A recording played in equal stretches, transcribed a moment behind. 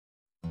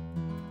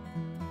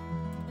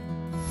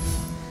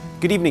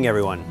Good evening,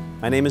 everyone.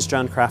 My name is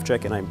John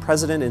Krafchick, and I'm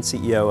President and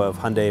CEO of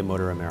Hyundai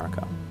Motor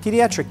America.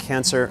 Pediatric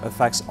cancer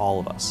affects all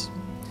of us,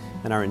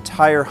 and our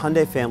entire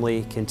Hyundai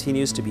family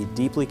continues to be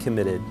deeply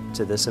committed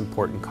to this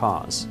important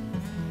cause.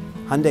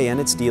 Hyundai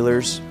and its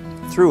dealers,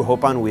 through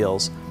Hope on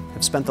Wheels,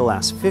 have spent the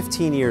last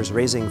 15 years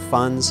raising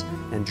funds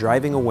and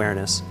driving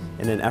awareness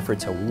in an effort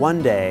to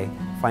one day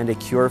find a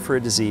cure for a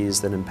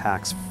disease that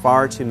impacts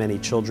far too many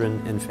children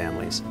and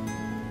families.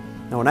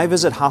 Now, when I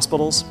visit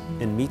hospitals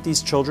and meet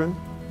these children,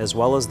 as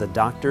well as the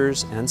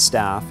doctors and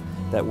staff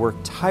that work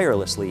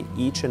tirelessly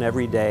each and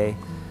every day,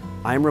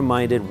 I'm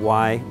reminded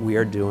why we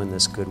are doing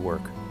this good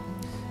work.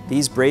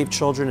 These brave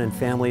children and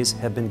families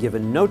have been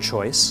given no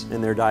choice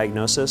in their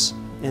diagnosis,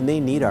 and they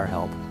need our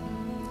help.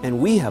 And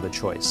we have a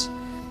choice.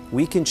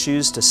 We can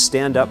choose to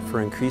stand up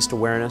for increased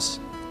awareness,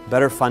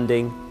 better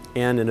funding,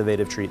 and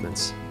innovative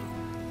treatments.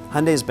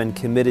 Hyundai has been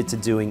committed to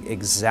doing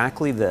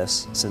exactly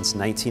this since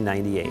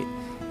 1998,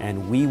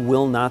 and we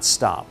will not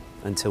stop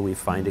until we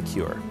find a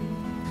cure.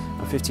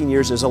 15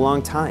 years is a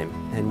long time,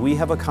 and we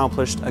have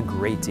accomplished a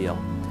great deal.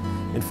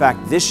 In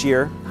fact, this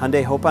year,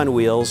 Hyundai Hope on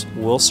Wheels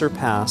will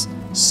surpass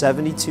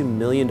 $72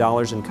 million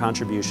in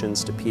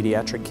contributions to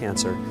pediatric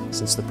cancer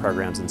since the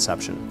program's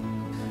inception.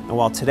 And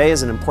while today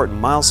is an important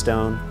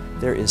milestone,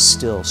 there is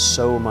still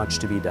so much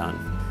to be done.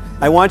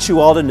 I want you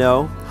all to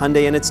know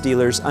Hyundai and its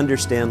dealers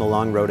understand the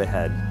long road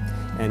ahead,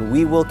 and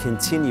we will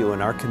continue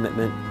in our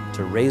commitment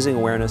to raising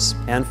awareness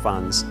and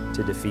funds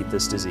to defeat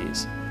this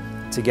disease.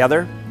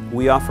 Together,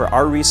 we offer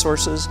our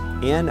resources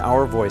and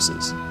our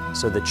voices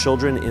so that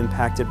children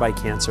impacted by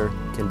cancer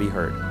can be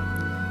heard.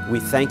 We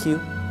thank you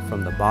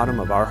from the bottom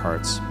of our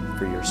hearts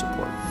for your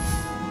support.